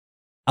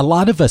A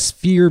lot of us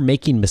fear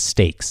making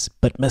mistakes,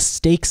 but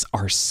mistakes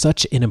are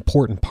such an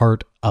important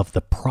part of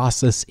the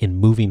process in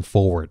moving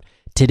forward.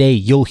 Today,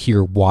 you'll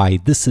hear why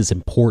this is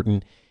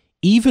important,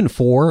 even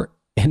for,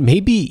 and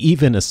maybe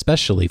even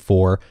especially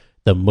for,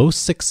 the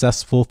most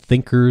successful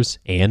thinkers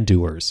and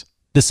doers.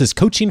 This is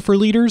Coaching for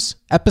Leaders,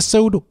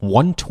 episode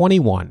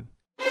 121.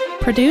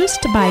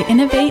 Produced by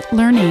Innovate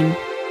Learning,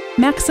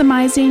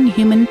 maximizing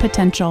human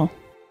potential.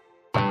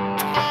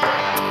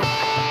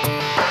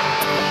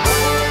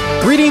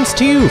 Greetings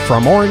to you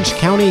from Orange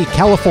County,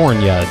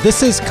 California.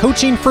 This is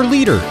Coaching for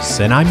Leaders,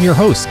 and I'm your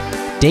host,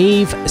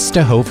 Dave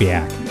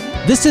Stachowiak.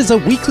 This is a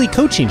weekly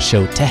coaching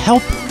show to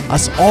help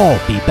us all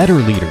be better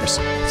leaders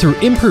through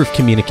improved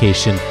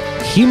communication,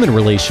 human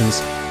relations,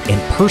 and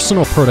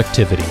personal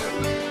productivity.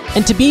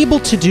 And to be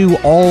able to do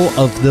all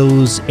of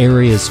those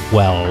areas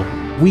well,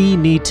 we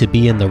need to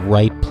be in the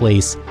right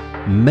place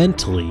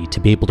mentally to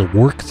be able to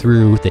work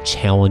through the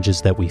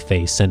challenges that we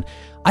face. And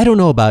I don't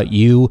know about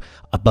you,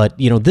 but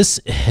this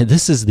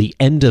is the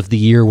end of the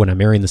year when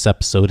I'm airing this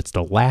episode. It's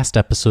the last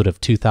episode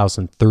of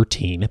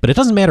 2013, but it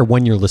doesn't matter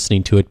when you're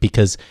listening to it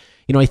because,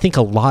 I think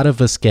a lot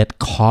of us get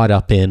caught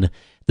up in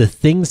the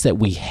things that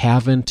we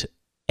haven't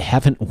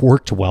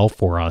worked well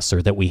for us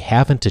or that we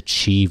haven't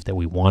achieved that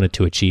we wanted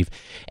to achieve.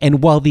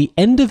 And while the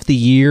end of the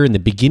year and the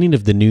beginning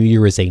of the new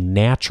year is a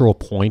natural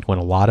point when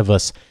a lot of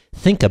us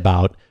think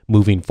about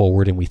moving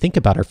forward and we think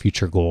about our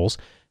future goals,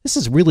 this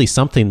is really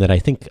something that I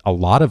think a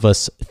lot of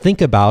us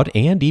think about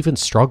and even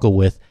struggle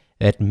with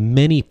at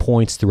many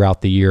points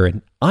throughout the year.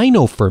 And I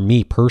know for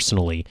me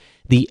personally,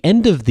 the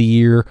end of the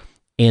year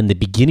and the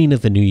beginning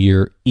of the new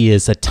year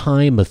is a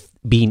time of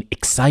being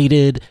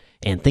excited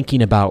and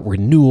thinking about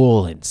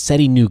renewal and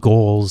setting new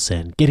goals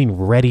and getting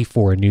ready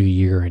for a new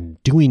year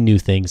and doing new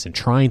things and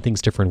trying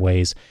things different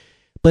ways.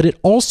 But it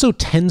also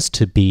tends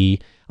to be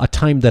a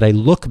time that I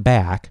look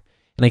back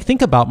and I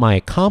think about my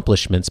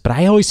accomplishments, but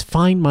I always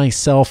find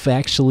myself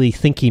actually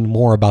thinking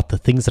more about the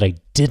things that I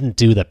didn't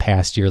do the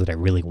past year that I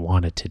really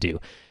wanted to do.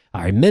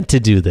 I meant to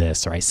do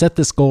this, or I set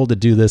this goal to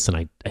do this, and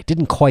I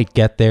didn't quite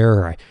get there,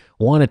 or I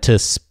wanted to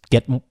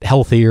get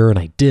healthier, and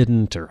I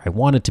didn't, or I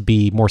wanted to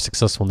be more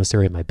successful in this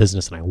area of my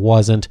business, and I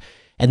wasn't.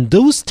 And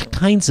those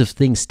kinds of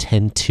things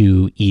tend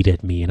to eat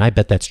at me, and I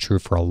bet that's true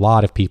for a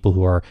lot of people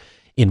who are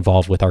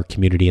involved with our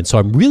community. And so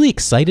I'm really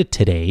excited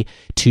today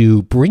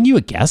to bring you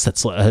a guest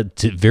that's a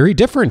very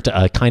different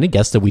kind of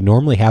guest that we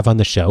normally have on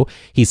the show.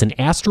 He's an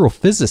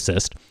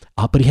astrophysicist,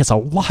 but he has a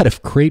lot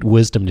of great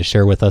wisdom to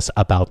share with us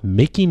about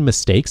making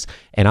mistakes.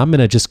 And I'm going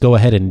to just go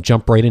ahead and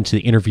jump right into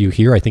the interview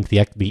here. I think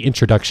the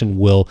introduction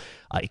will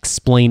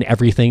explain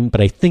everything,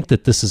 but I think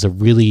that this is a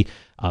really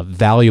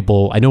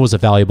valuable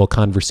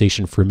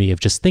conversation for me of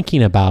just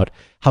thinking about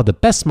how the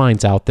best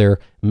minds out there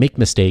make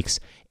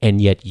mistakes and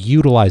yet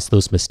utilize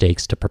those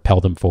mistakes to propel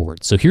them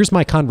forward. So here's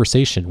my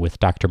conversation with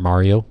Dr.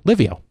 Mario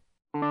Livio.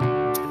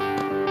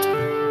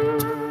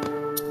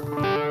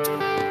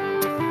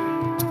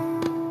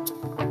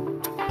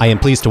 I am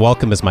pleased to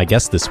welcome as my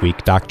guest this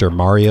week, Dr.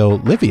 Mario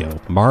Livio.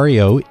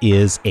 Mario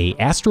is an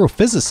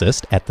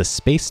astrophysicist at the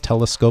Space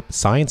Telescope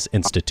Science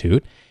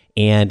Institute,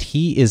 and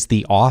he is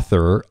the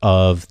author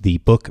of the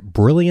book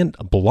Brilliant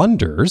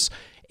Blunders,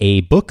 a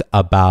book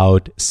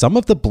about some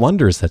of the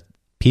blunders that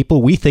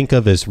people we think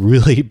of as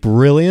really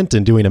brilliant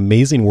and doing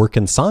amazing work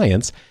in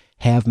science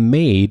have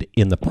made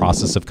in the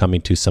process of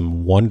coming to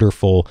some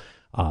wonderful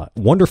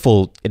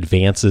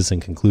advances and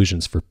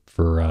conclusions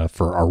for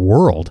our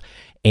world.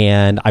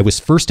 And I was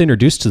first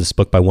introduced to this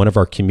book by one of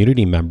our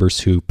community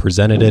members who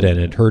presented it and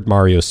had heard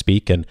Mario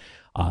speak and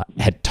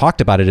had talked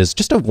about it as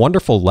just a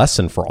wonderful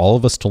lesson for all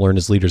of us to learn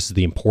as leaders,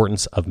 the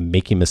importance of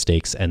making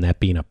mistakes and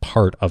that being a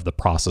part of the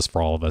process for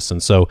all of us.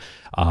 And so,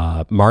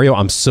 Mario,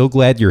 I'm so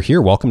glad you're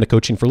here. Welcome to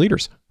Coaching for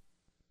Leaders.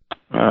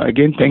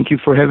 Again, thank you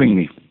for having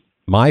me.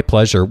 My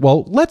pleasure.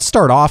 Well, let's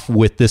start off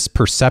with this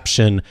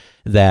perception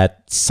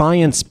that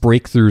science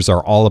breakthroughs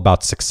are all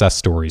about success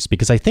stories,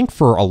 because I think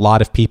for a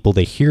lot of people,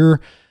 they hear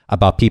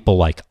about people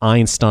like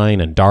Einstein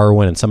and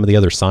Darwin and some of the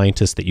other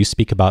scientists that you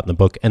speak about in the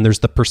book, and there's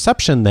the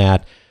perception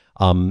that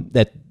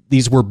that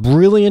these were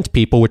brilliant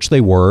people, which they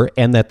were,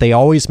 and that they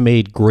always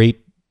made great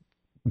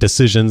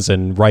decisions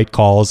and right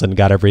calls and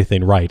got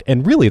everything right.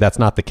 And really, that's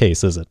not the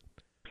case, is it?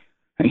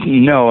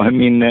 No, I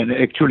mean,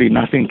 actually,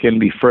 nothing can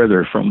be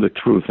further from the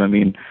truth. I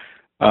mean,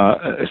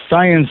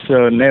 science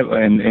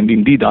never, and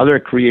indeed other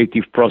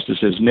creative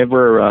processes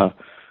never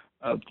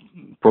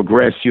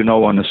progress,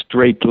 on a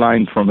straight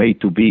line from A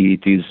to B.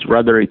 It is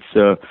rather, it's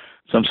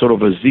some sort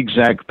of a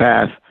zigzag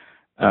path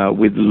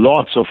with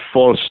lots of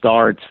false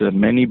starts,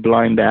 many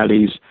blind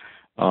alleys.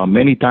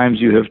 Many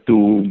times you have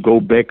to go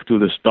back to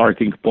the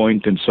starting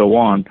point and so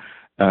on.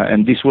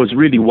 And this was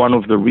really one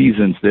of the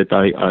reasons that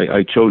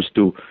I chose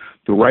to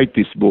write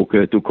this book,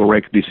 to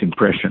correct this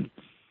impression.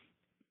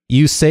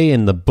 You say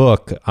in the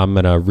book, I'm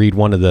going to read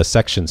one of the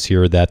sections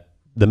here, that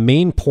the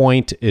main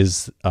point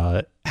is,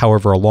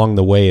 however, along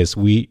the way, is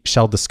we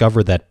shall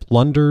discover that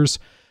blunders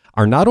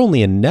are not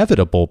only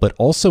inevitable, but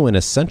also an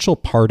essential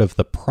part of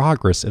the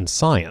progress in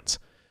science.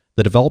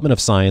 The development of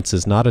science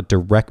is not a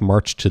direct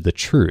march to the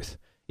truth.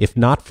 If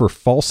not for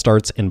false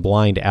starts and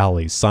blind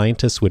alleys,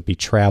 scientists would be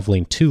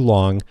traveling too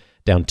long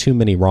down too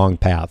many wrong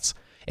paths.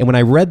 And when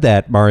I read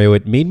that, Mario,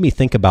 it made me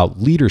think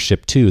about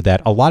leadership too,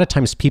 that a lot of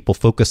times people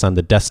focus on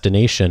the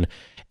destination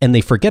and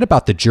they forget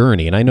about the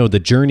journey. And I know the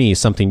journey is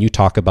something you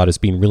talk about as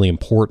being really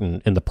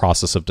important in the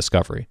process of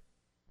discovery.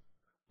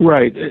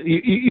 Right.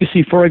 You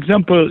see, for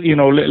example,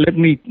 let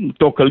me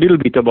talk a little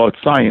bit about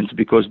science,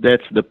 because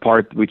that's the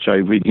part which I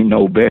really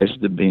know best,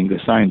 being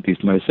a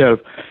scientist myself.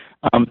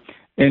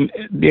 And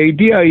the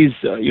idea is,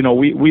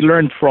 we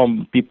learned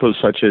from people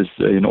such as,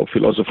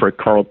 philosopher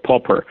Karl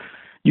Popper.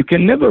 You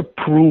can never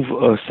prove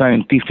a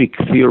scientific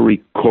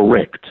theory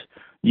correct.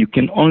 You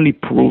can only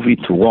prove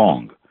it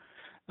wrong.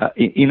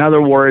 In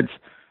other words,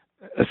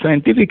 a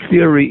scientific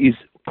theory is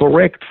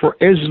correct for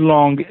as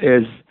long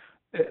as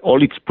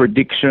all its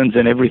predictions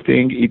and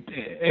everything,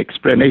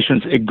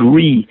 explanations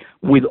agree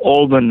with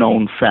all the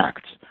known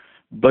facts.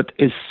 But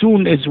as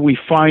soon as we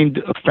find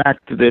a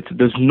fact that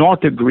does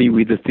not agree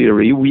with the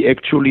theory, we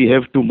actually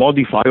have to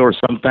modify or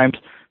sometimes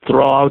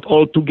throw out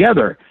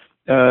altogether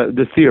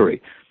the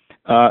theory.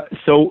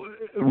 So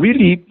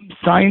really,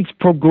 science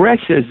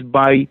progresses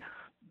by,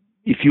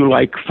 if you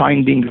like,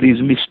 finding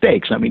these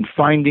mistakes. I mean,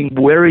 finding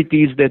where it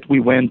is that we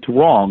went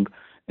wrong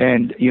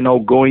and,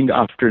 going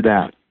after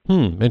that.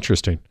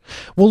 Interesting.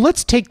 Well,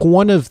 let's take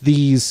one of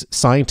these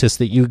scientists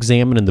that you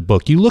examine in the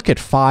book. You look at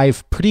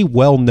 5 pretty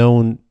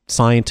well-known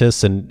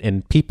scientists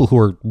and people who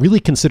are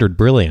really considered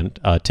brilliant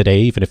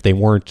today, even if they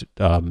weren't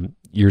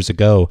years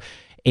ago.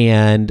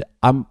 And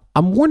I'm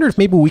wondering if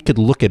maybe we could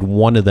look at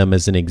one of them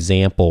as an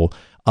example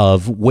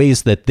of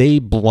ways that they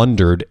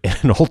blundered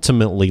and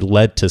ultimately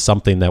led to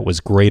something that was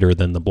greater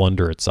than the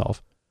blunder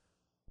itself.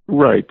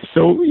 Right.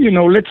 So,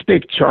 let's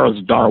take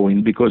Charles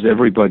Darwin, because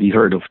everybody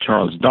heard of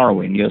Charles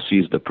Darwin. Yes,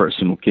 he's the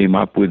person who came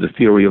up with the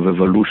theory of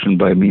evolution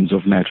by means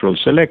of natural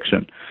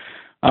selection.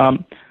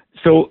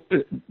 So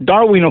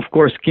Darwin, of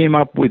course, came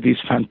up with this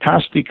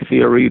fantastic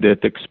theory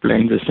that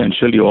explains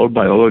essentially all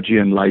biology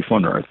and life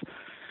on Earth.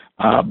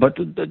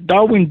 But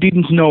Darwin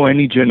didn't know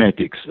any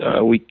genetics.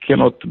 We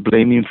cannot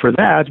blame him for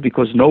that,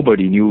 because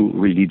nobody knew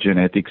really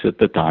genetics at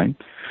the time.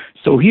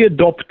 So he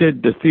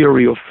adopted the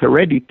theory of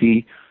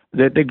heredity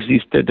that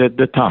existed at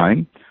the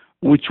time,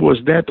 which was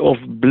that of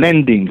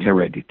blending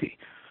heredity,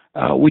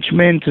 which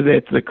meant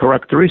that the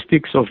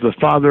characteristics of the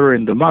father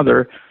and the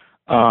mother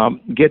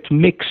get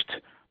mixed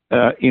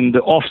in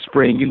the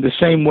offspring in the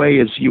same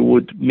way as you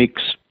would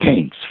mix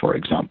paints, for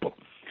example.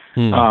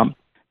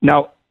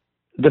 Now,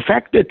 the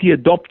fact that he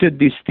adopted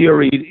this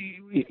theory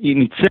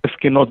in itself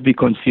cannot be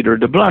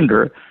considered a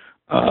blunder,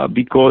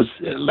 because,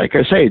 like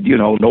I said,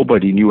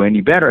 nobody knew any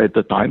better at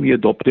the time. He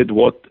adopted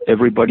what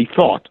everybody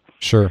thought.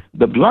 Sure.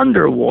 The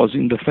blunder was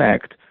in the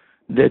fact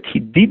that he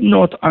did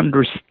not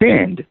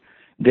understand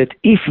that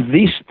if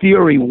this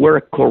theory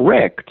were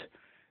correct,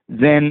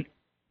 then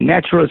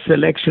natural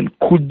selection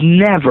could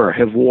never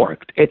have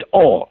worked at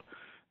all.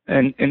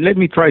 And let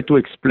me try to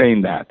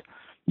explain that.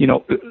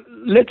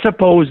 Let's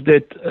suppose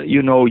that,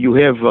 you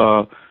have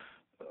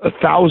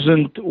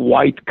 1,000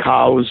 white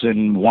cows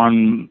and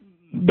 1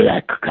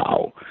 black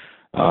cow.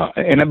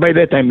 And by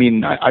that I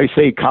mean, I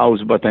say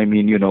cows, but I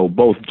mean,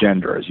 both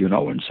genders,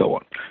 and so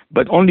on.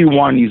 But only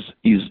one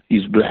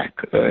is black,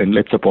 and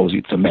let's suppose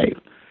it's a male.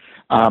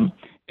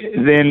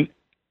 Then,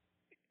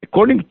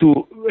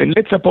 and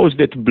let's suppose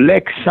that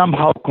black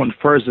somehow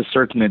confers a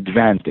certain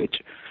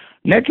advantage.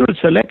 Natural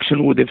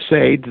selection would have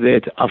said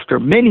that after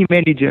many,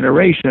 many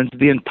generations,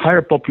 the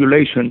entire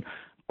population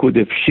could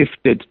have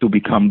shifted to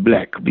become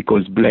black,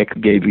 because black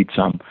gave it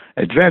some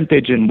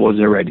advantage and was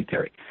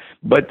hereditary.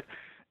 But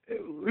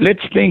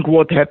let's think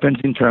what happens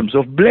in terms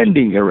of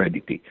blending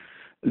heredity.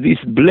 This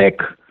black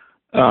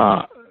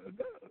bull,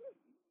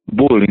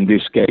 in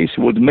this case,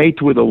 would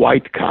mate with a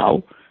white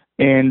cow,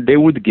 and they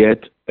would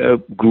get a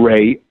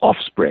gray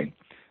offspring.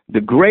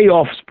 The gray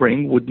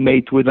offspring would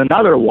mate with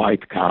another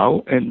white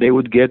cow, and they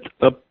would get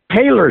a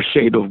paler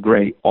shade of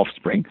gray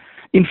offspring.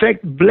 In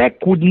fact,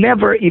 black would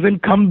never even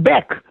come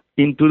back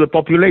into the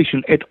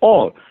population at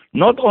all.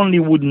 Not only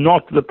would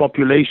not the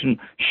population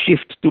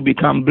shift to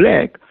become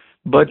black,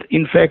 but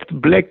in fact,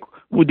 black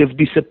would have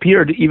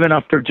disappeared even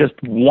after just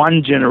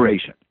 1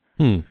 generation.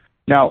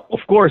 Now, of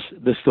course,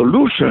 the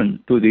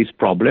solution to this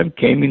problem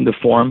came in the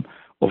form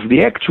of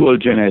the actual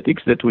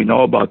genetics that we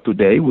know about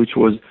today, which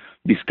was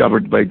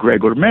discovered by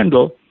Gregor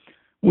Mendel,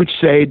 which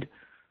said,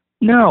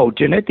 no,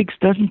 genetics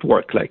doesn't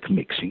work like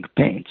mixing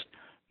paints.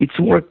 It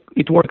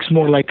works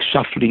more like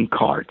shuffling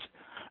cards.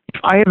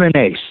 If I have an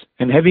ace,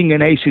 and having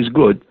an ace is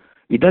good,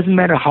 it doesn't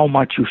matter how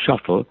much you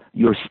shuffle,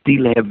 you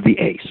still have the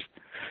ace.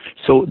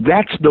 So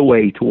that's the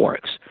way it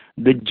works.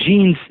 The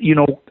genes,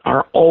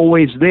 are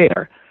always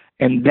there.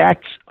 And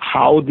that's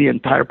how the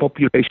entire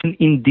population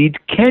indeed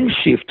can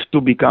shift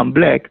to become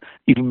black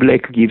if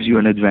black gives you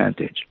an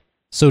advantage.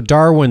 So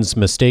Darwin's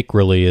mistake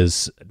really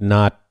is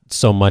not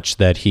so much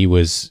that he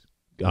was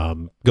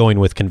going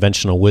with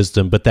conventional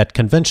wisdom, but that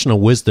conventional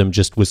wisdom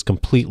just was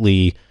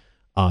completely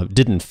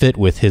didn't fit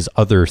with his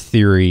other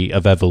theory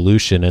of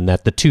evolution, and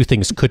that the two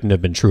things couldn't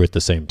have been true at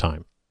the same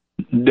time.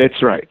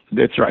 That's right.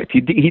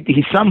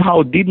 He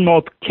somehow did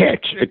not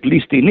catch, at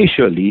least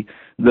initially,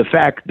 the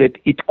fact that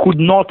it could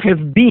not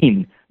have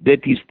been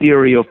that his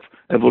theory of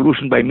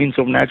evolution by means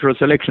of natural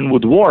selection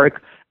would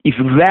work if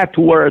that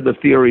were the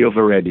theory of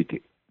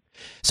heredity.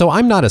 So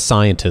I'm not a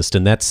scientist,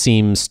 and that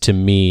seems to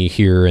me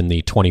here in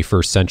the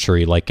 21st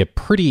century like a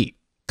pretty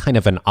kind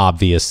of an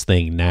obvious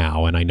thing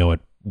now, and I know it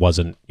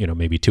wasn't,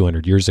 maybe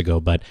 200 years ago,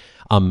 but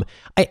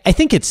I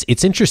think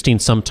it's interesting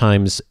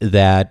sometimes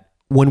that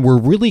when we're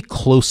really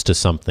close to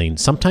something,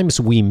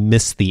 sometimes we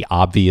miss the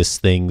obvious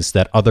things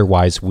that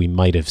otherwise we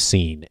might have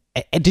seen.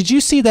 Did you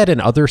see that in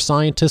other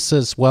scientists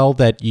as well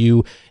that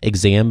you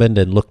examined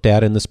and looked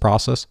at in this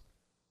process?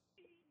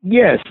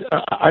 Yes.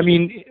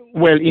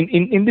 Well,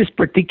 in this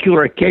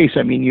particular case,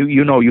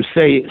 you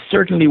say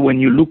certainly when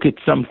you look at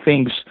some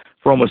things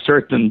from a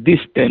certain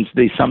distance,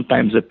 they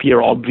sometimes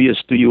appear obvious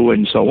to you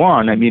and so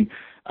on.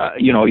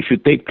 If you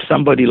take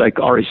somebody like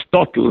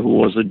Aristotle, who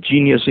was a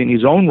genius in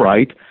his own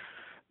right,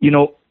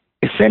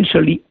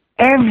 essentially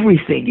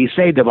everything he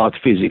said about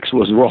physics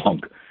was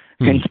wrong.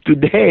 And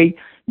today,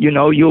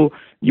 you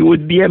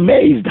would be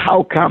amazed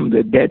how come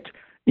that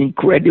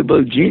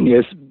incredible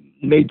genius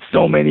made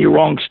so many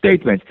wrong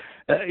statements.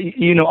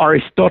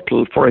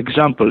 Aristotle, for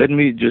example, let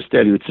me just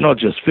tell you, it's not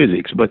just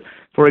physics, but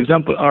for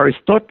example,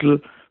 Aristotle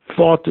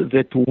thought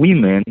that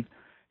women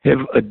have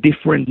a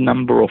different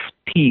number of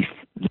teeth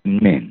than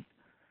men.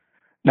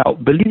 Now,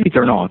 believe it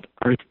or not,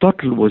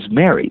 Aristotle was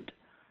married,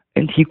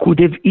 and he could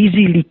have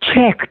easily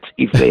checked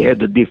if they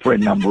had a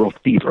different number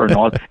of teeth or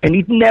not, and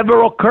it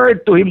never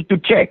occurred to him to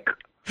check.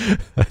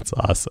 That's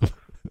awesome.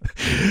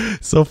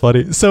 So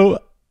funny. So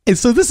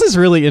this is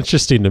really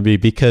interesting to me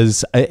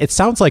because it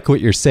sounds like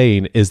what you're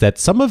saying is that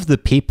some of the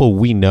people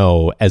we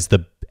know as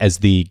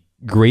the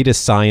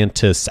greatest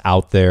scientists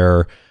out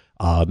there,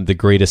 the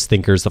greatest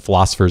thinkers, the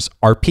philosophers,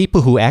 are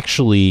people who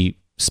actually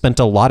spent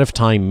a lot of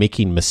time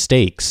making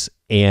mistakes,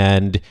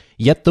 and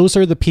yet those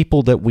are the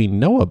people that we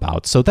know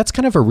about. So that's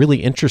kind of a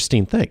really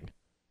interesting thing.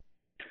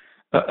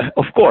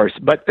 Of course,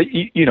 but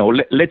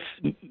let's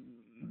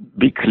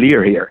be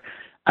clear here.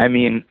 I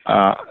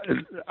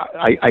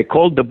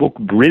called the book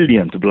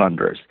Brilliant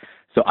Blunders.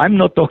 So I'm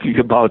not talking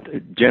about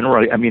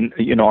generally,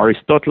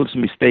 Aristotle's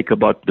mistake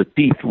about the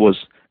teeth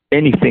was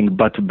anything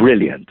but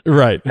brilliant.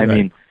 Right.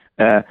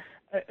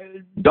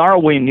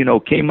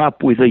 Darwin, came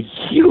up with a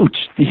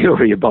huge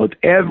theory about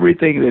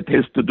everything that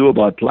has to do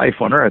about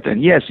life on Earth.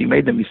 And yes, he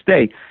made a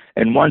mistake.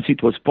 And once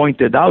it was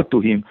pointed out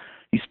to him,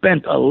 he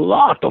spent a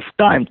lot of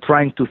time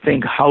trying to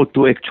think how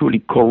to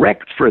actually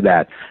correct for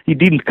that. He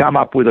didn't come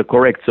up with a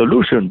correct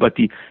solution, but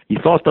he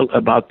thought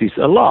about this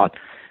a lot.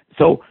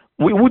 So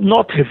we would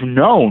not have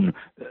known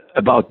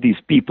about these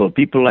people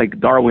like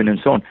Darwin and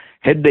so on,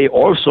 had they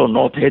also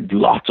not had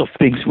lots of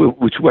things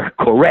which were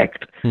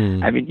correct.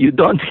 You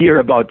don't hear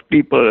about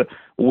people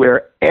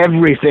where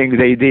everything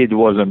they did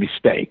was a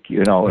mistake,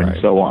 and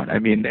so on.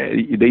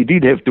 They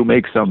did have to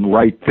make some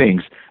right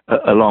things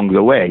along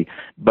the way.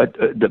 But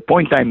the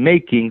point I'm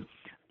making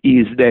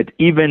is that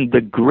even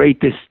the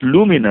greatest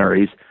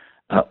luminaries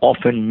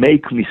often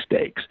make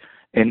mistakes.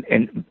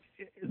 And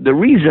the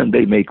reason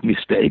they make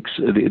mistakes,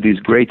 these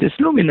greatest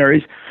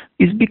luminaries,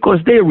 is because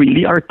they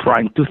really are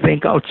trying to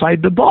think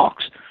outside the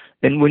box.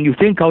 And when you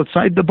think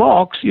outside the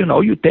box,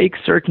 you take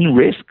certain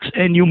risks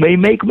and you may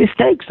make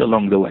mistakes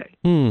along the way.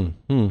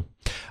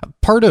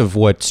 Part of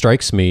what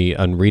strikes me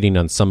on reading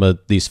on some of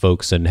these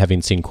folks and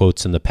having seen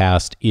quotes in the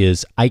past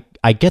is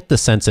I get the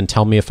sense, and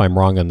tell me if I'm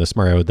wrong on this,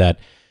 Mario, that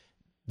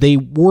they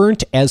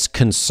weren't as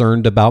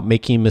concerned about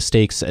making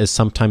mistakes as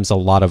sometimes a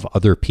lot of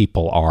other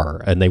people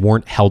are, and they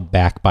weren't held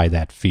back by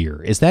that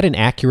fear. Is that an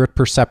accurate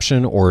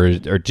perception, or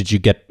did you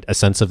get a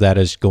sense of that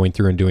as going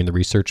through and doing the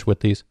research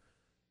with these?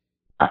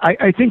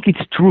 I think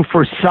it's true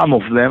for some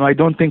of them. I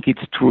don't think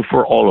it's true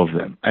for all of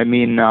them.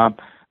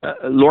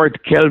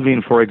 Lord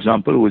Kelvin, for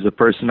example, who is a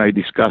person I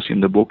discuss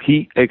in the book,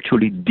 he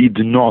actually did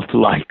not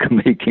like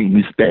making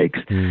mistakes.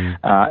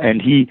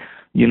 And he,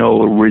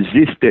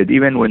 resisted,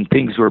 even when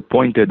things were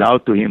pointed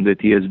out to him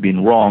that he has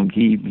been wrong,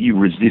 he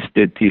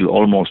resisted till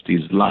almost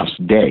his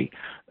last day,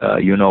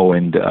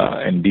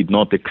 and did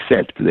not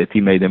accept that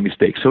he made a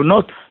mistake. So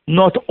not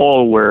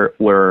all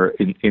were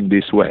in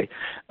this way.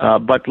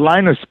 But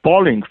Linus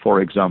Pauling,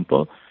 for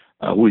example,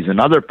 who is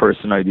another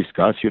person I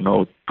discuss,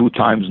 2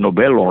 times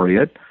Nobel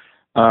laureate,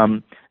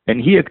 and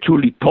he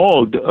actually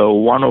told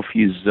one of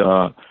his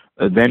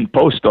then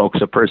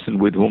postdocs, a person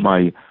with whom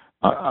I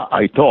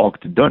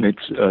talked,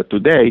 Dunitz,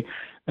 today,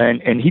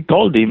 and he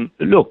told him,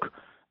 look,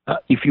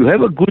 if you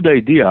have a good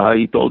idea,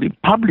 he told him,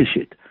 publish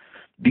it.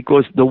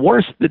 Because the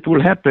worst that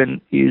will happen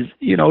is,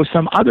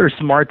 some other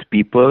smart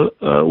people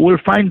will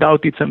find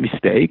out it's a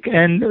mistake,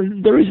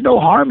 and there is no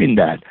harm in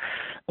that.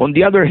 On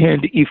the other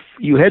hand, if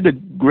you had a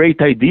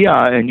great idea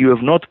and you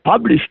have not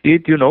published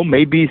it,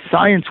 maybe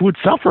science would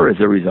suffer as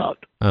a result.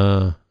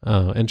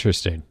 Oh,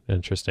 interesting.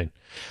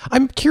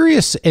 I'm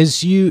curious,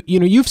 as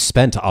you've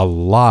spent a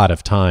lot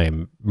of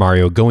time,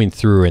 Mario, going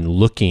through and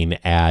looking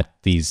at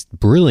these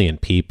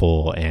brilliant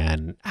people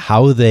and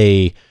how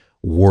they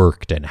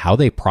worked and how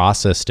they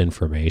processed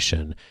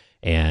information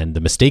and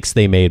the mistakes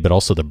they made, but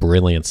also the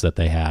brilliance that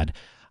they had.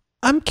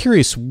 I'm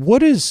curious,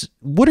 what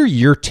are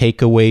your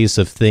takeaways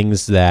of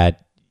things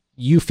that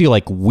you feel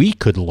like we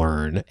could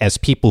learn as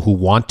people who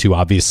want to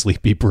obviously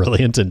be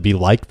brilliant and be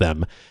like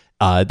them?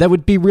 That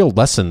would be real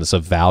lessons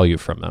of value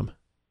from them.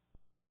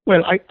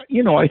 Well, I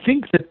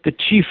think that the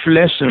chief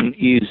lesson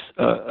is,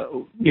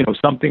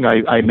 something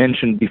I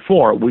mentioned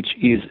before, which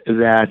is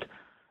that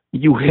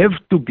you have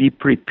to be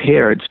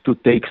prepared to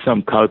take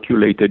some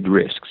calculated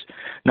risks.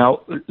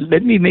 Now,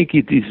 let me make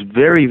it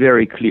very,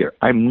 very clear.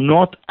 I'm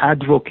not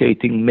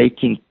advocating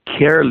making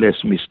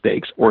careless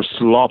mistakes or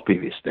sloppy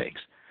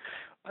mistakes.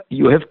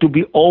 You have to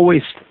be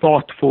always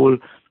thoughtful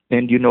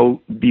and,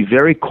 be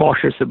very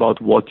cautious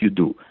about what you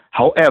do.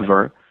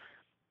 However,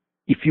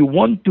 if you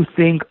want to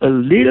think a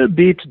little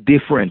bit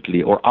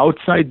differently or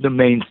outside the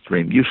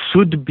mainstream, you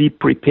should be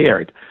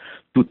prepared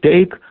to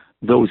take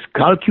those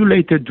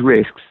calculated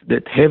risks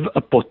that have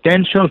a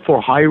potential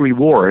for high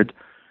reward,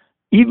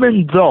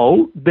 even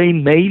though they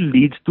may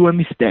lead to a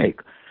mistake.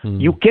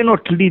 You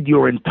cannot lead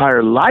your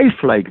entire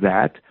life like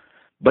that,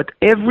 but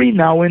every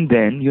now and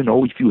then,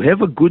 if you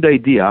have a good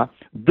idea,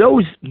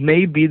 those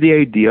may be the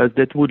ideas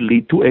that would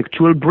lead to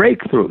actual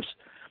breakthroughs.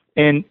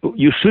 And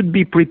you should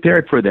be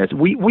prepared for that.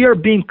 We are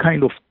being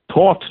kind of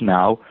taught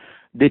now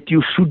that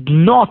you should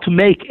not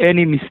make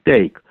any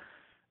mistake.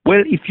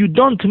 Well, if you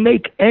don't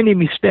make any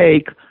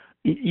mistake,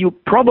 you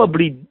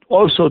probably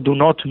also do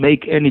not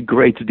make any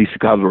great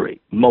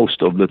discovery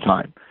most of the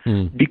time.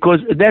 Because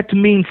that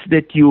means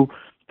that you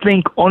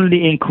think only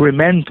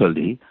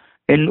incrementally.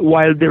 And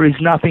while there is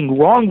nothing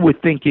wrong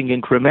with thinking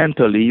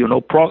incrementally,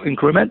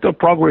 incremental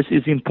progress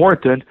is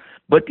important,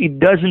 but it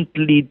doesn't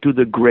lead to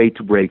the great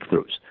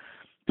breakthroughs.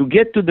 To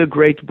get to the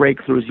great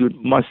breakthroughs, you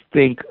must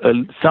think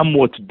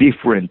somewhat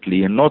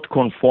differently and not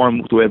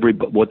conform to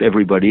what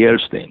everybody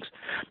else thinks.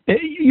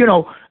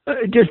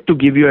 Just to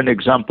give you an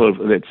example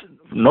that's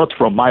not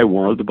from my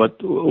world, but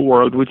a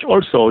world which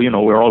also,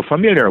 we're all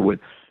familiar with,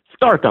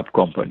 startup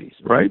companies,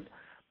 right?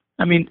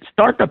 I mean,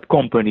 startup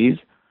companies,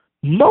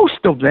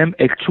 most of them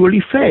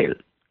actually fail,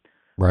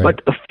 right,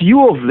 but a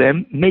few of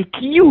them make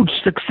huge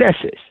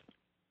successes.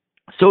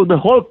 So the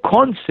whole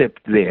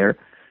concept there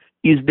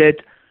is that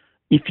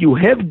if you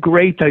have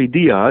great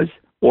ideas,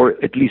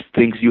 or at least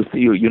things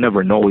you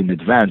never know in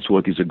advance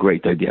what is a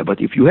great idea,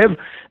 but if you have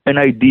an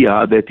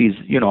idea that is,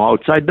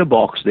 outside the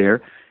box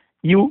there,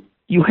 you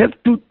have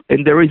to,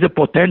 and there is a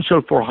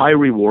potential for high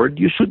reward,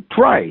 you should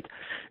try it.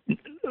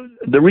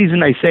 The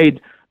reason I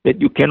said that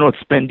you cannot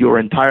spend your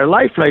entire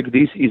life like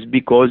this is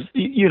because,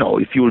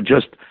 if you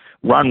just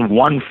run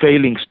one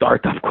failing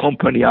startup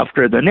company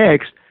after the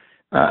next,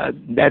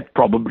 that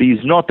probably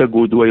is not a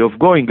good way of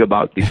going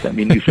about this. I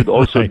mean, you should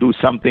also right. do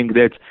something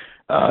that's,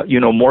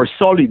 more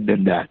solid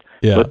than that.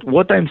 Yeah. But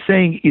what I'm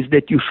saying is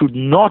that you should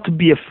not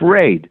be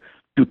afraid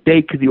to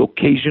take the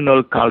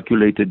occasional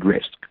calculated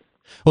risk.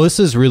 Well, this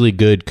is really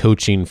good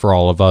coaching for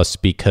all of us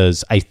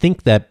because I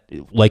think that,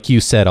 like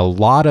you said, a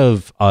lot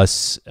of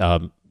us,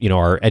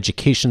 our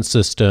education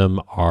system,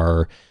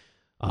 our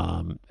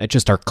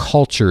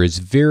culture is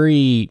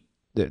very,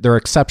 there are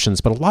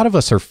exceptions, but a lot of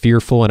us are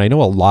fearful. And I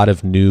know a lot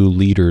of new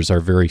leaders are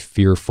very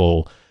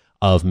fearful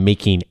of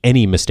making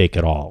any mistake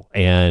at all.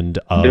 And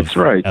That's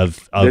right.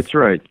 That's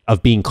right.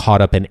 Of being caught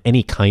up in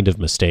any kind of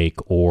mistake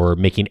or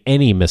making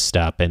any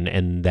misstep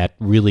and that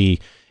really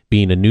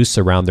being a noose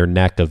around their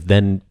neck of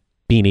then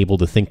being able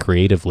to think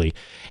creatively.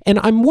 And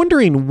I'm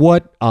wondering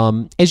what,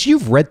 as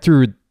you've read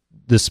through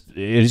this,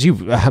 as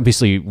you've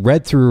obviously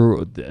read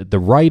through the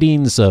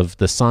writings of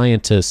the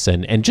scientists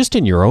and just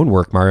in your own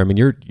work, Mario, I mean,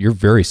 you're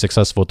very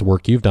successful at the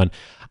work you've done.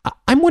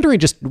 I'm wondering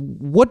just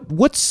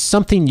what's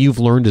something you've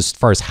learned as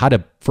far as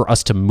for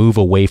us to move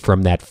away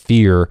from that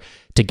fear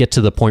to get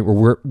to the point where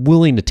we're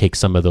willing to take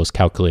some of those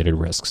calculated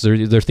risks.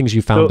 Are there things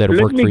you found that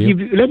have worked for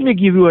you? Let me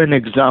give you an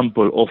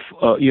example of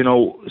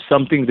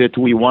something that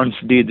we once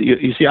did.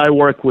 You see, I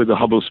work with the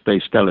Hubble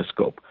Space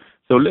Telescope.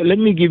 So let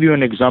me give you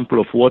an example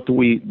of what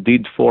we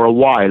did for a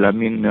while. I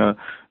mean,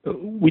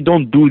 we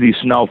don't do this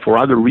now for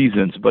other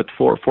reasons, but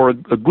for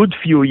a good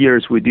few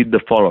years we did the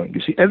following.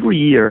 You see, every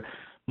year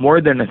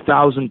more than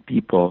 1,000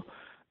 people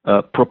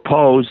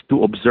propose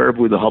to observe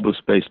with the Hubble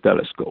Space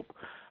Telescope.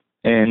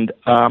 And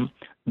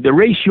the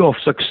ratio of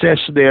success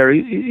there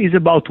is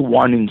about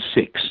 1 in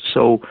 6.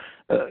 So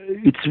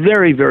it's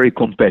very, very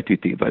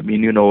competitive. I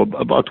mean,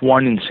 about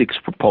 1 in 6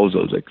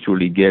 proposals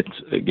actually gets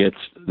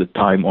the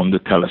time on the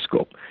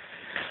telescope.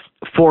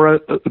 For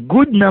a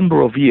good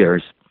number of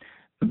years,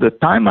 the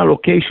time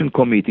allocation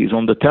committees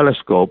on the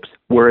telescopes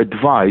were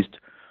advised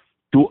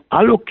to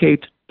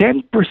allocate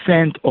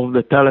 10% of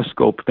the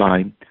telescope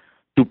time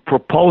to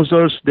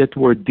proposals that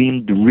were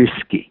deemed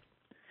risky.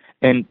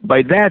 And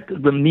by that,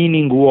 the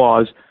meaning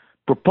was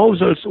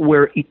proposals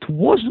where it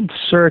wasn't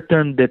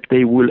certain that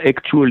they will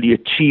actually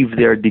achieve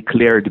their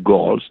declared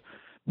goals,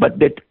 but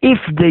that if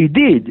they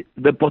did,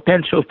 the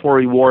potential for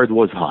reward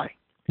was high.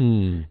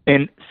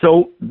 And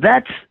so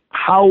that's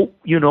how,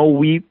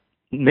 we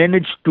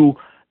managed to,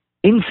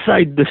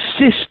 inside the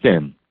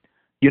system,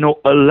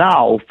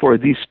 allow for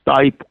this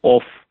type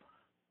of,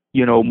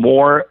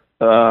 more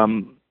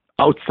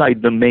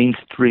outside the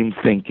mainstream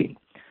thinking.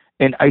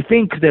 And I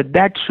think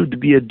that should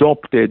be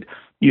adopted,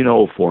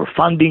 for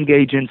funding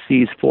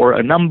agencies, for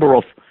a number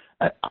of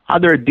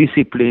other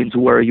disciplines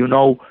where,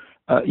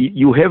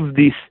 you have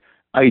this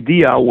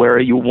idea where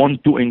you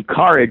want to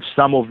encourage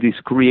some of this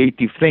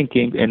creative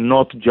thinking and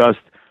not just,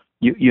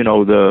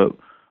 the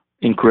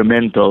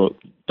incremental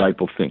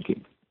type of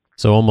thinking.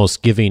 So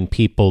almost giving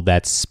people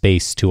that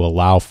space to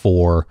allow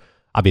for,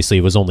 obviously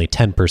it was only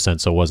 10%,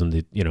 so it wasn't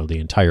the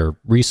entire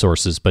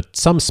resources, but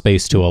some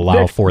space to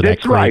allow for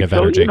that creative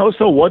energy.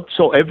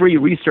 So every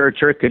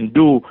researcher can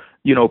do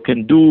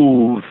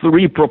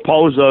 3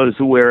 proposals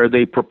where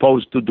they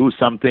propose to do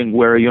something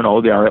where,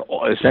 they are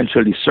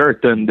essentially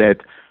certain that,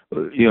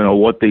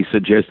 what they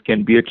suggest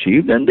can be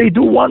achieved, and they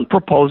do one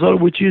proposal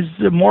which is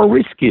more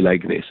risky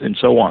like this, and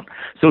so on.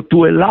 So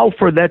to allow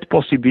for that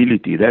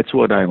possibility, that's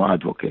what I'm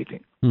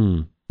advocating.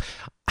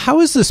 How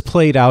has this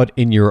played out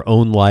in your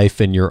own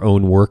life and your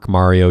own work,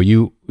 Mario?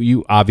 You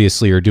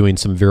obviously are doing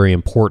some very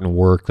important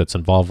work that's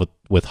involved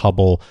with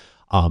Hubble.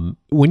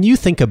 When you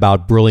think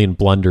about brilliant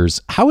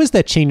blunders, how has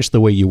that changed the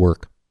way you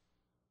work?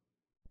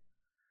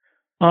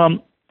 Well,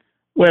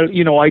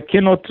 I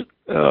cannot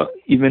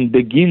even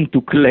begin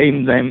to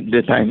claim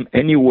that I'm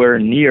anywhere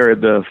near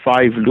the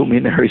 5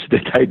 luminaries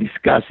that I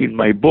discuss in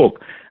my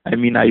book. I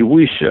mean, I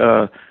wish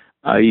I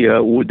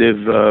would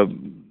have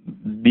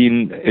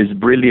been as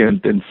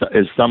brilliant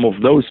as some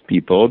of those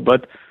people,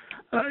 but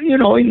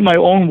in my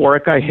own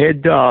work, I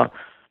had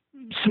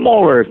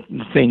smaller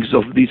things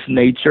of this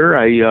nature.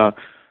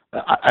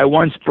 I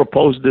once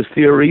proposed a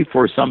theory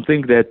for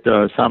something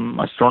that some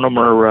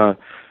astronomer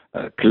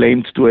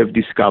claimed to have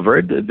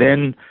discovered.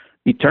 Then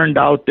it turned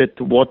out that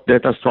what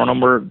that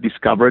astronomer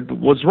discovered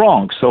was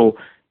wrong. So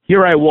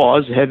here I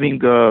was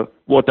having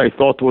what I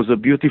thought was a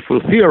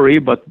beautiful theory,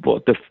 but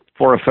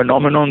for a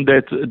phenomenon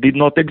that did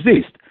not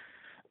exist.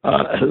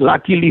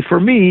 Luckily for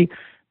me,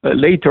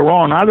 later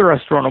on, other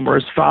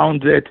astronomers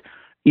found that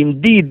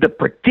indeed the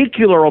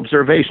particular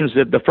observations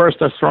that the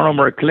first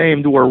astronomer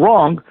claimed were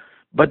wrong,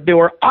 but there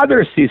were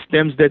other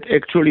systems that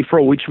actually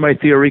for which my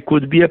theory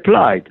could be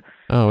applied.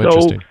 Oh,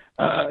 interesting.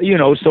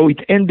 So it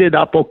ended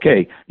up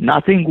okay.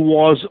 Nothing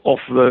was of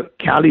the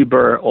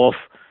caliber of,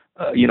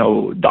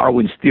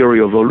 Darwin's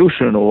theory of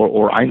evolution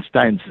or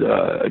Einstein's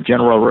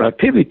general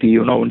relativity,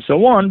 and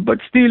so on. But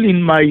still,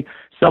 in my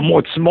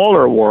somewhat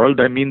smaller world,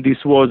 I mean,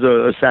 this was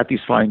a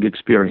satisfying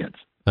experience.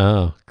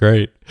 Oh,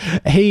 great.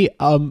 Hey,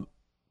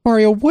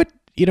 Mario,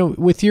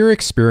 with your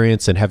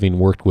experience and having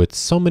worked with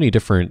so many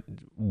different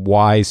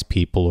wise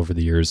people over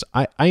the years,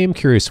 I am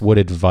curious what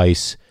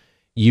advice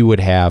you would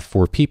have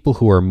for people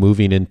who are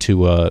moving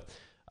into a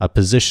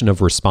position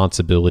of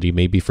responsibility,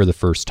 maybe for the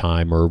first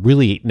time, or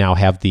really now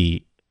have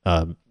the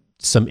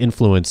some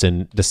influence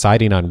in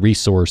deciding on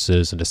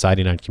resources and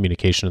deciding on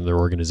communication in their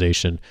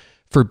organization,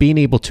 for being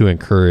able to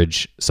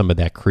encourage some of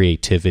that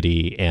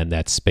creativity and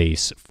that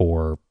space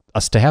for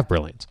us to have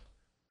brilliance.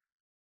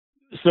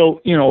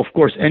 So, of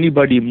course,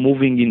 anybody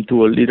moving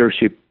into a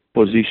leadership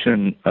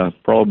position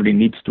probably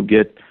needs to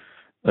get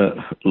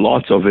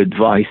lots of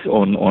advice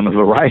on a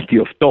variety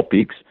of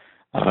topics,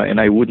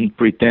 and I wouldn't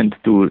pretend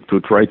to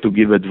try to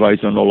give advice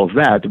on all of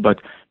that,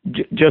 but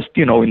just,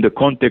 in the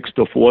context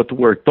of what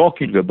we're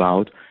talking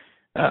about,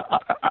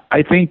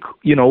 I think,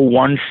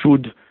 one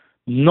should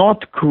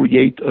not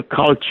create a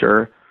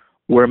culture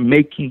where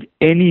making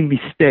any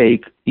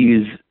mistake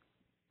is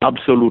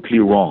absolutely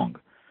wrong.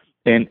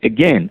 And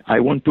again, I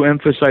want to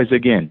emphasize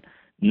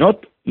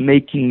not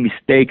making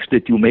mistakes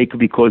that you make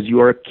because you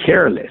are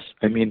careless.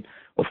 I mean,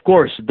 of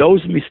course,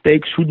 those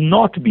mistakes should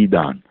not be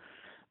done,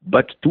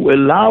 but to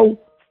allow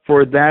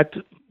for that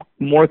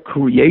more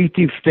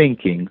creative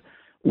thinking,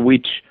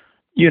 which,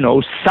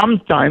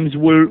 sometimes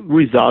will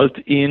result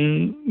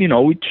in,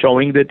 it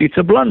showing that it's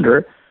a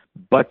blunder,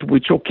 but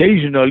which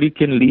occasionally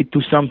can lead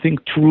to something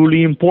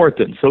truly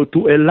important. So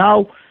to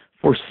allow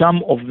for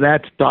some of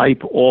that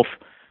type of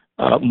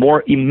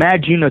more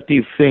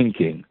imaginative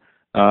thinking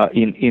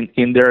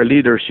in their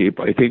leadership,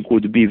 I think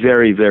would be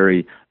very,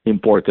 very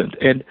important.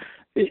 And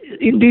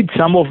indeed,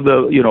 some of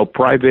the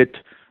private,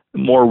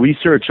 more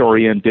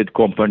research-oriented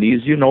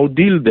companies, deal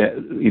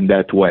in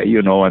that way.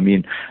 I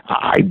mean,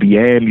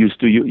 IBM used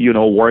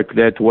to work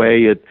that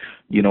way.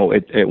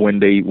 When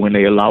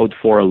they allowed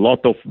for a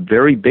lot of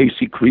very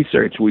basic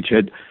research, which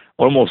had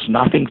almost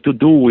nothing to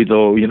do with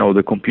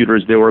the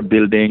computers they were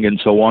building and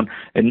so on,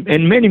 and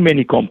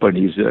many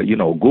companies,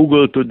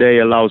 Google today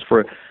allows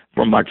for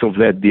much of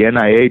that. The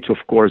NIH,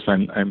 of course,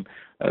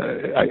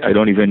 I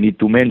don't even need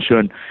to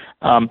mention.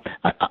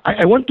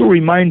 I want to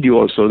remind you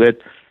also that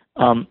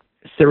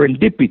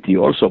serendipity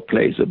also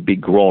plays a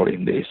big role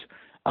in this.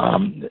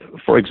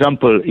 For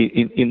example,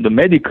 in the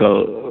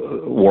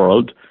medical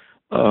world,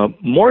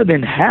 more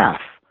than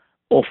half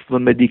of the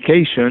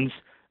medications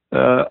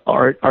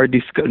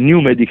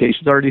new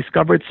medications are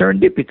discovered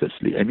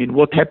serendipitously. I mean,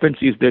 what happens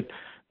is that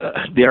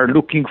they are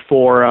looking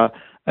for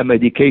a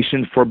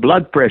medication for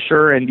blood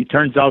pressure, and it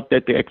turns out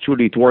that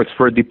actually it works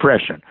for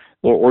depression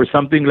or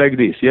something like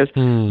this. Yes.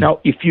 Now,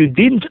 if you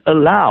didn't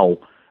allow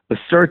a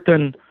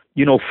certain,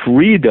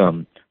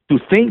 freedom to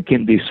think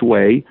in this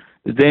way,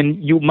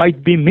 then you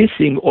might be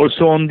missing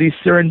also on these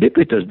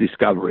serendipitous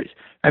discoveries.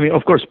 I mean,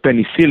 of course,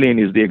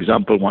 penicillin is the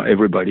example one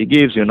everybody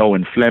gives,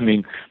 and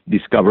Fleming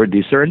discovered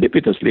this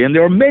serendipitously. And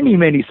there are many,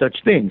 many such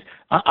things,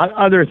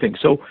 other things.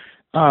 So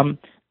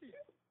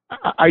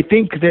I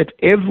think that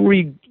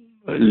every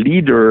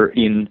leader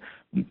in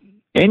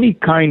any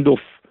kind of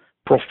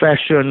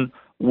profession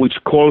which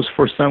calls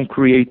for some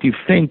creative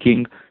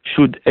thinking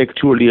should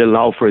actually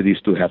allow for this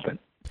to happen.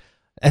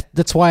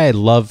 That's why I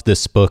love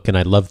this book, and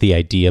I love the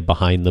idea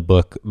behind the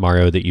book,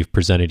 Mario, that you've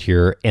presented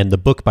here. And the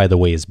book, by the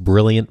way, is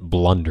Brilliant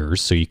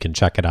Blunders, so you can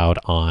check it out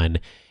on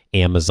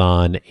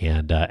Amazon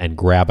and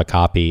grab a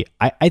copy.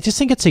 I just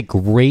think it's a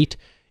great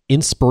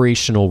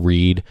inspirational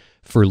read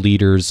for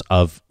leaders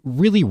of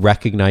really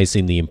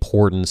recognizing the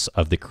importance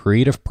of the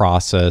creative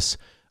process,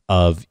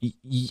 of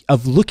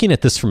looking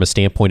at this from a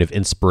standpoint of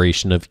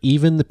inspiration of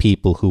even the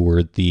people who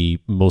were the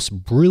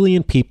most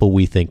brilliant people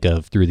we think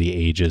of through the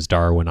ages,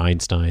 Darwin,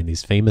 Einstein,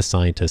 these famous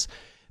scientists,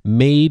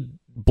 made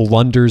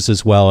blunders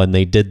as well, and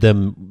they did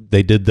them,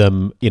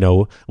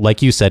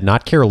 like you said,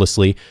 not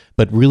carelessly,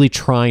 but really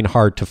trying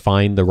hard to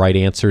find the right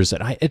answers.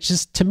 And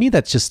to me,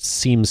 that just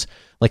seems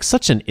like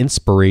such an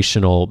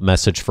inspirational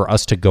message for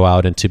us to go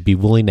out and to be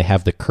willing to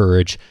have the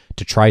courage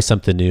to try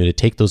something new, to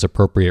take those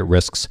appropriate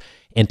risks,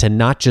 and to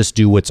not just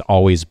do what's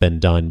always been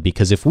done.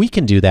 Because if we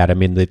can do that, I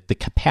mean, the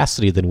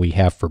capacity that we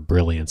have for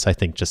brilliance, I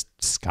think, just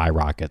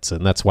skyrockets.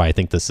 And that's why I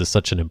think this is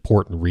such an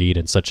important read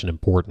and such an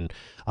important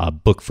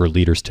book for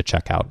leaders to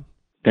check out.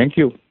 Thank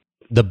you.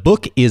 The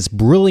book is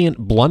Brilliant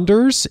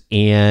Blunders,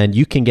 and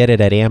you can get it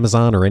at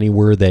Amazon or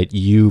anywhere that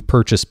you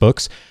purchase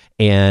books.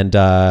 And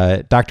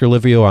Dr.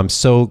 Livio, I'm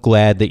so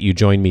glad that you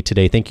joined me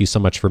today. Thank you so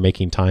much for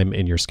making time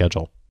in your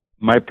schedule.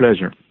 My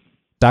pleasure.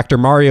 Dr.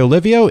 Mario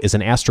Livio is an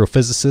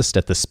astrophysicist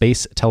at the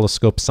Space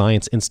Telescope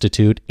Science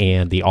Institute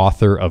and the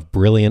author of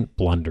Brilliant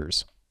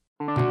Blunders.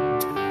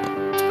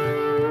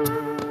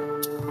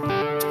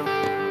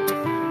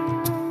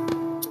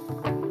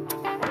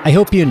 I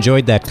hope you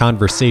enjoyed that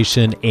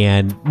conversation,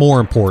 and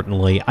more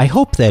importantly, I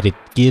hope that it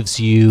gives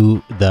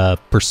you the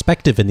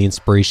perspective and the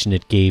inspiration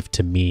it gave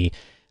to me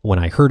when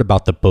I heard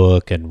about the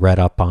book and read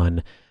up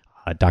on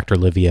Dr.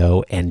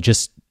 Livio, and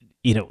just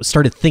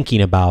started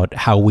thinking about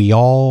how we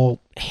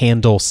all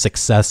handle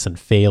success and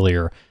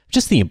failure,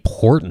 just the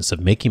importance of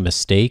making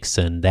mistakes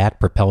and that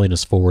propelling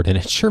us forward. And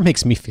it sure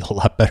makes me feel a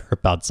lot better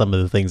about some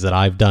of the things that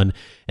I've done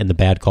and the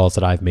bad calls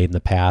that I've made in the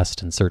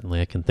past. And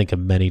certainly I can think of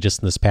many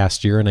just in this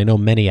past year, and I know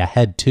many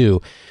ahead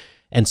too.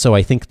 And so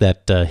I think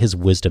that his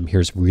wisdom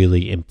here is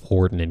really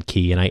important and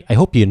key. And I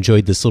hope you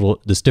enjoyed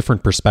this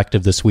different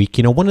perspective this week.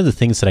 One of the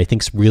things that I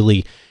think is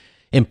really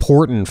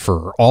important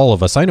for all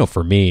of us, I know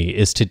for me,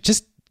 is to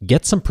just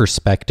get some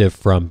perspective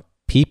from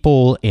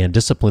people and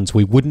disciplines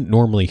we wouldn't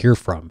normally hear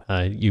from.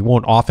 You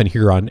won't often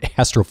hear on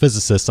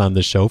astrophysicists on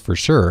this show for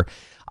sure.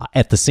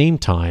 At the same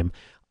time,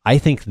 I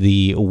think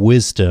the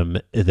wisdom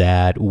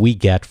that we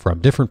get from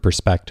different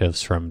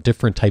perspectives, from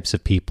different types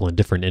of people in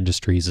different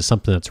industries, is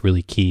something that's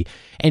really key.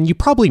 And you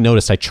probably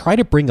noticed I try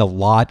to bring a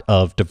lot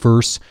of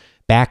diverse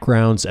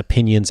backgrounds,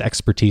 opinions,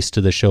 expertise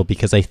to the show,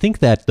 because I think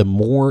that the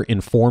more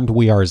informed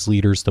we are as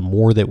leaders, the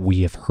more that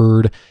we have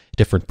heard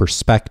different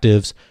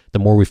perspectives, the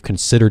more we've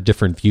considered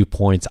different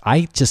viewpoints.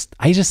 I just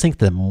think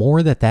the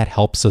more that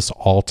helps us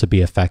all to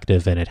be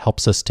effective, and it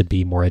helps us to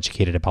be more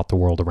educated about the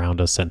world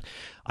around us. And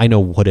I know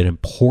what an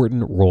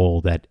important role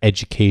that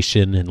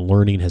education and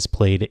learning has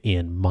played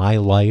in my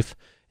life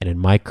and in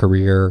my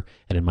career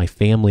and in my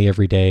family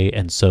every day.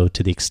 And so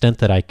to the extent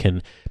that I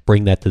can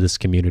bring that to this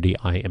community,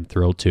 I am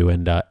thrilled to.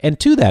 And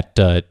to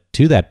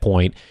that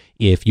point,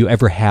 if you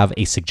ever have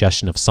a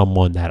suggestion of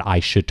someone that I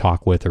should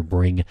talk with or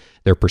bring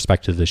their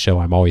perspective to the show,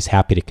 I'm always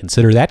happy to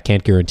consider that.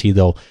 Can't guarantee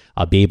they'll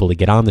be able to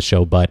get on the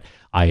show, but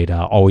I'd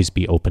always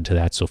be open to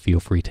that. So feel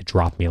free to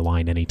drop me a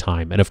line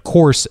anytime. And of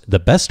course, the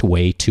best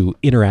way to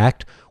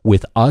interact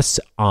with us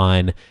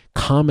on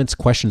comments,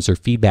 questions, or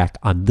feedback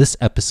on this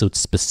episode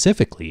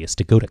specifically is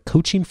to go to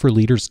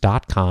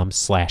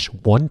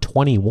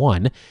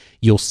coachingforleaders.com/121.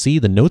 You'll see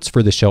the notes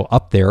for the show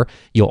up there.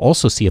 You'll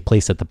also see a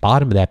place at the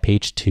bottom of that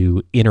page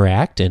to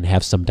interact and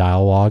have some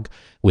dialogue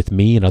with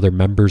me and other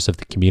members of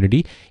the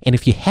community. And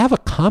if you have a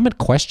comment,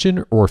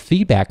 question, or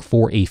feedback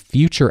for a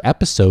future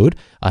episode,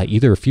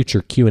 either a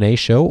future Q&A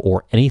show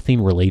or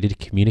anything related to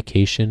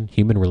communication,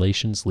 human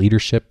relations,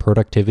 leadership,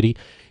 productivity,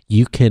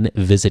 you can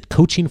visit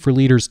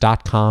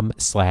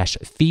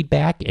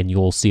coachingforleaders.com/feedback, and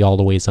you'll see all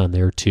the ways on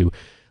there to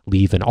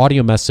leave an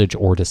audio message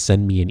or to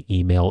send me an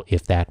email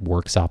if that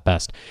works out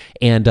best.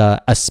 And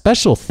a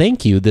special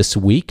thank you this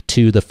week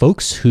to the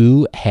folks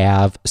who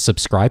have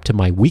subscribed to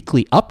my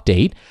weekly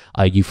update.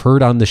 You've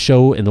heard on the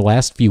show in the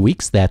last few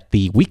weeks that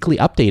the weekly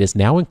update is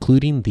now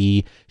including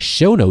the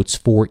show notes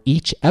for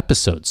each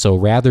episode. So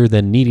rather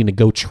than needing to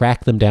go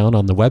track them down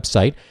on the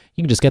website,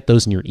 you can just get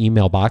those in your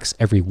email box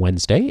every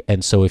Wednesday.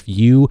 And so if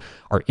you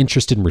are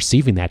interested in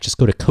receiving that, just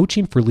go to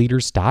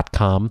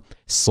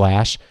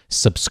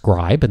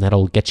coachingforleaders.com/subscribe, and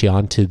that'll get you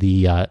onto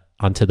the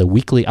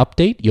weekly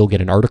update. You'll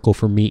get an article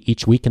from me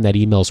each week in that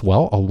email as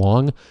well,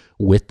 along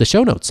with the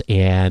show notes.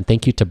 And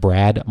thank you to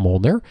Brad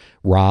Molnar,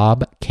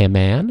 Rob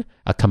Kaman,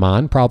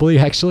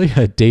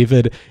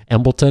 David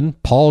Embleton,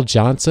 Paul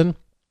Johnson,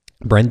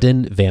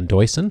 Brendan Van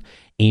Duysen,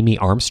 Amy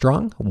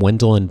Armstrong,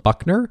 Wendelin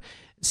Buckner,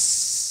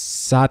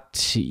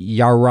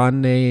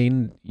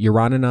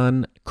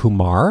 Satyaranan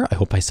Kumar, I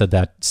hope I said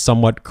that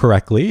somewhat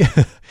correctly,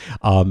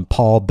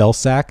 Paul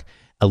Belsack,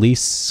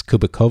 Elise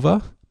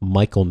Kubikova,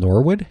 Michael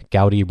Norwood,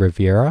 Gaudi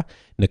Riviera,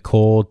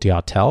 Nicole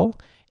Diatel,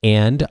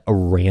 and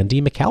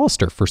Randy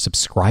McAllister for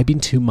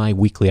subscribing to my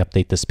weekly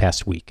update this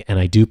past week. And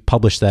I do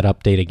publish that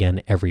update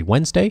again every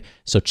Wednesday,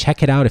 so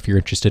check it out if you're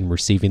interested in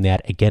receiving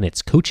that. Again,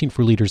 it's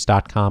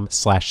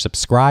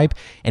coachingforleaders.com/subscribe,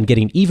 and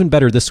getting even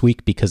better this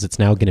week because it's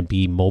now going to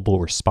be mobile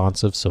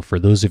responsive. So for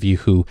those of you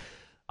who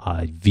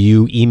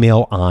view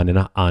email on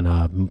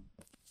a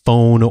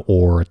phone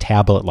or a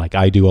tablet like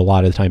I do a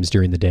lot of times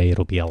during the day,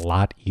 it'll be a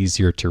lot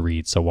easier to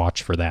read, so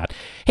watch for that.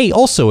 Hey,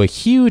 also a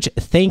huge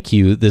thank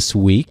you this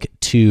week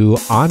to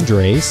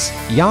Andres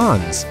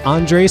Jans.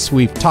 Andres,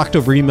 we've talked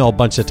over email a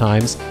bunch of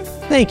times.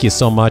 Thank you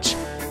so much,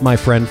 my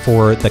friend,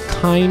 for the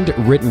kind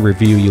written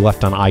review you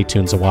left on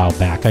iTunes a while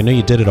back. I know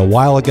you did it a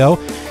while ago,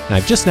 and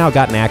I've just now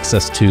gotten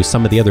access to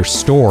some of the other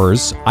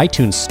stores,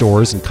 iTunes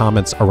stores, and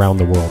comments around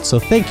the world. So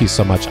thank you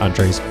so much,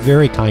 Andres.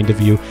 Very kind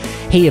of you.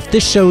 Hey, if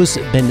this show's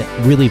been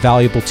really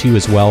valuable to you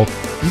as well,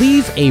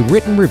 leave a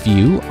written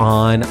review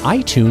on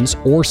iTunes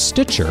or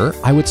Stitcher.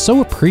 I would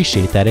so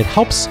appreciate that. It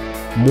helps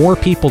more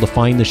people to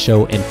find the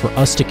show and for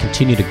us to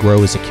continue to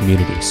grow as a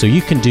community. So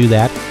you can do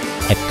that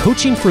at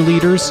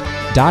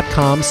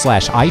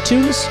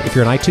coachingforleaders.com/iTunes if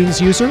you're an iTunes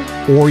user,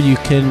 or you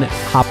can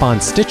hop on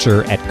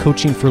Stitcher at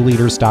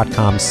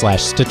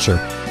coachingforleaders.com/Stitcher.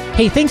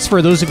 Hey, thanks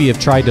for those of you who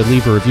have tried to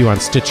leave a review on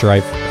Stitcher.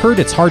 I've heard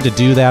it's hard to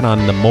do that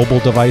on the mobile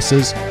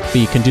devices, but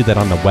you can do that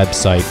on the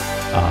website.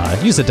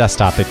 Use a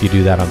desktop if you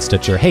do that on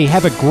Stitcher. Hey,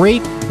 have a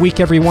great week,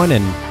 everyone,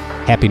 and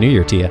Happy New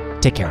Year to you.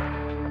 Take care.